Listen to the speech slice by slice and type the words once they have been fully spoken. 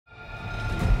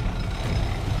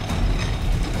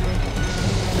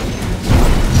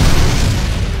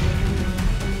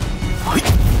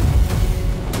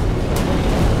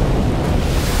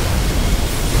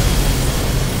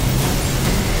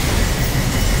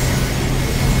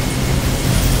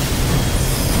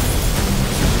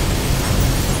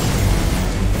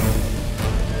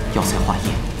药材化液，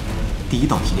第一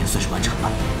道提炼算是完成了。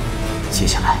接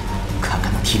下来看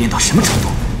看能提炼到什么程度。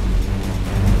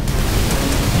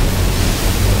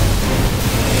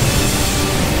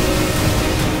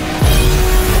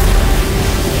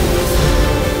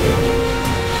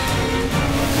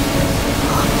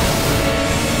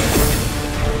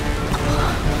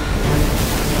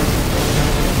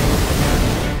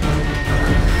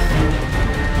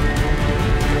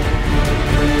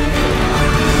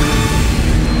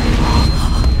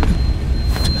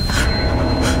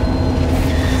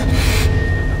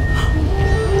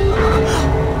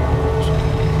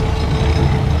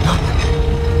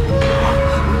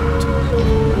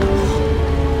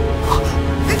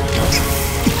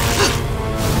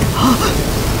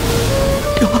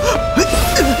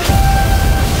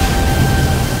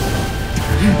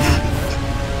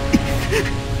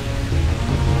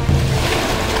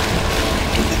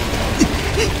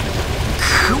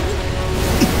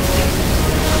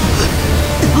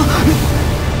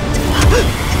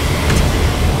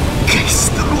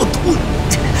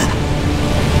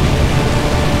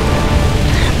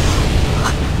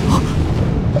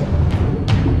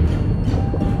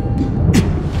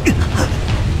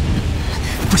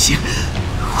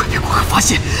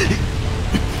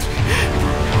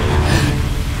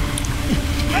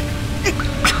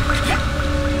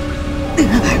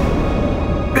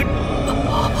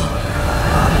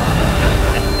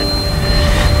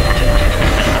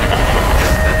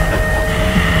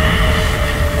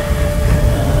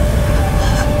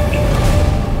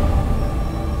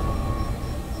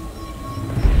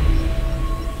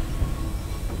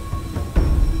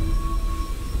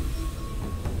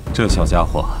 这小家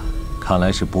伙，看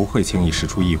来是不会轻易使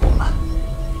出异火了。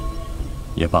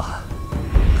也罢，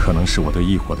可能是我对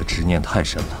异火的执念太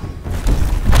深了。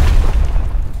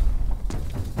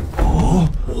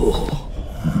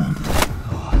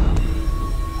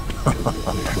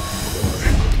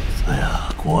哎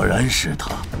呀，果然是他，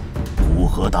古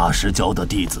河大师教的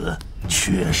弟子，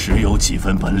确实有几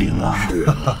分本领啊。是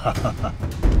啊。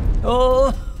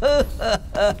哦。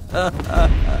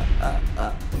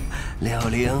柳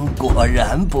灵果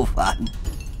然不凡，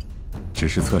只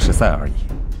是测试赛而已。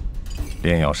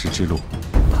炼药师之路，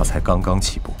他才刚刚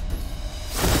起步。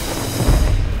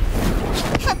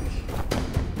哼，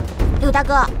柳大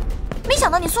哥，没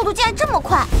想到你速度竟然这么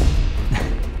快。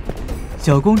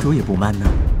小公主也不慢呢。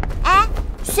哎，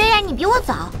虽然你比我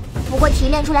早，不过提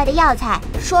炼出来的药材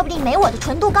说不定没我的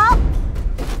纯度高。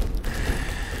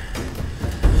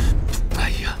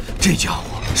哎呀，这家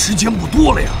伙时间不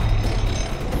多了呀。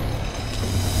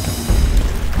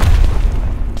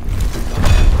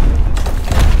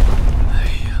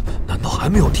 还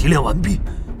没有提炼完毕，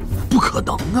不可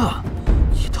能啊！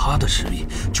以他的实力，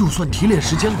就算提炼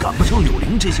时间赶不上柳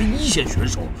灵这些一线选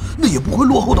手，那也不会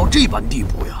落后到这般地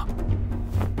步呀。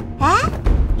哎，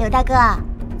柳大哥，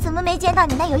怎么没见到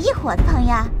你那有异火的朋友？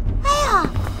哎呀，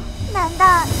难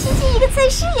道轻轻一个测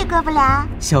试也过不了？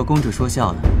小公主说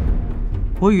笑了，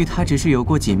我与她只是有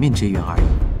过几面之缘而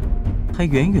已，还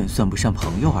远远算不上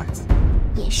朋友二字。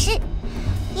也是，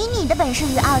以你的本事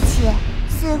与傲气。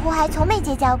 似乎还从没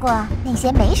结交过那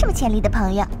些没什么潜力的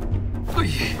朋友。哎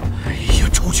呀，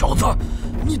臭小子，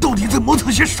你到底在磨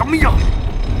蹭些什么呀？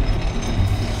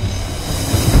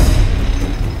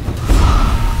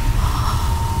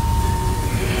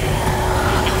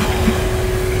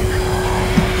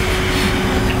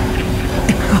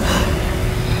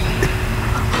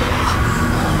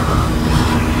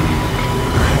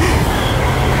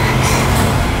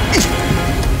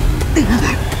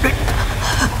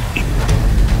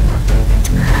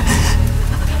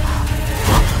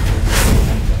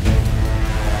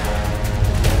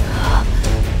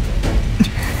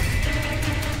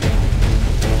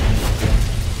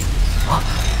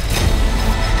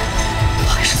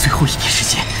后一点时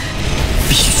间，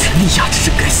必须全力压制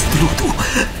这该死的落毒。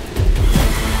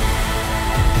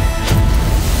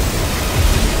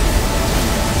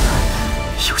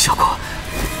有效果。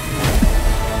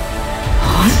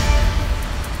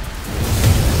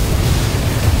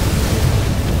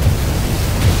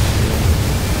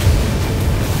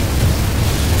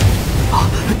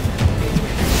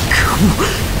可恶！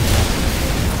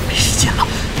没时间了，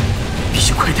必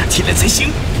须快点提炼才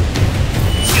行。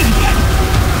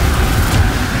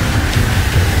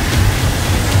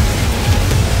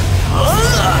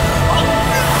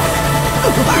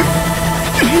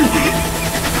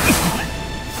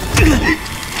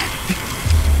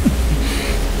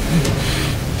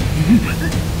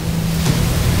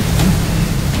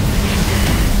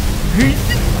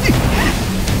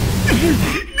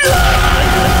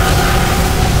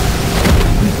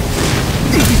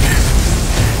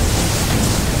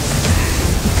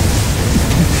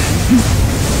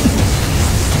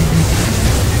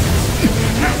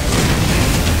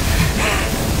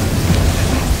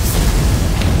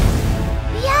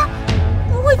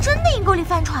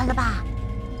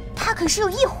可是有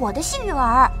异火的幸运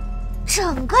儿，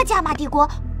整个加玛帝国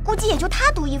估计也就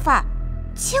他独一份儿，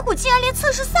结果竟然连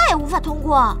测试赛也无法通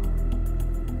过。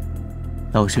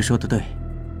老师说的对，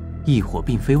异火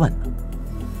并非万能。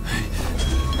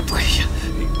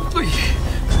对，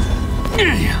哎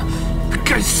呀，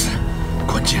该死！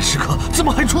关键时刻怎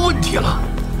么还出问题了？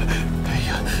哎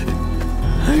呀，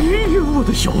我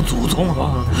的小祖宗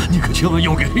啊！你可千万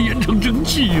要给他延长征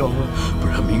期呀，不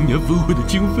然明年分会的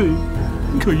经费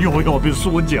可又要被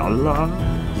缩减了。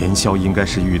炎萧应该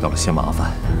是遇到了些麻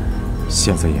烦，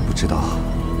现在也不知道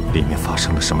里面发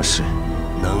生了什么事。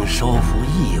能收服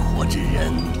异火之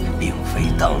人，并非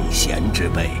等闲之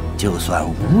辈。就算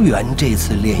无缘这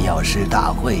次炼药师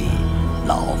大会，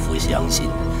老夫相信，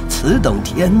此等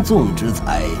天纵之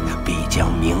才，必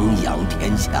将名扬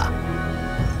天下。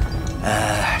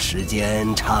时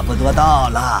间差不多到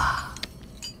了。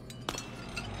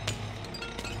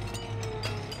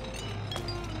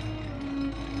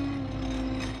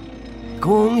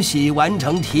恭喜完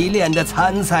成提炼的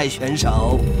参赛选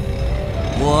手！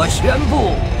我宣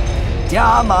布，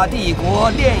加玛帝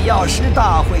国炼药师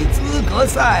大会资格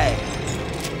赛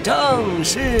正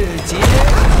式结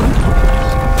束。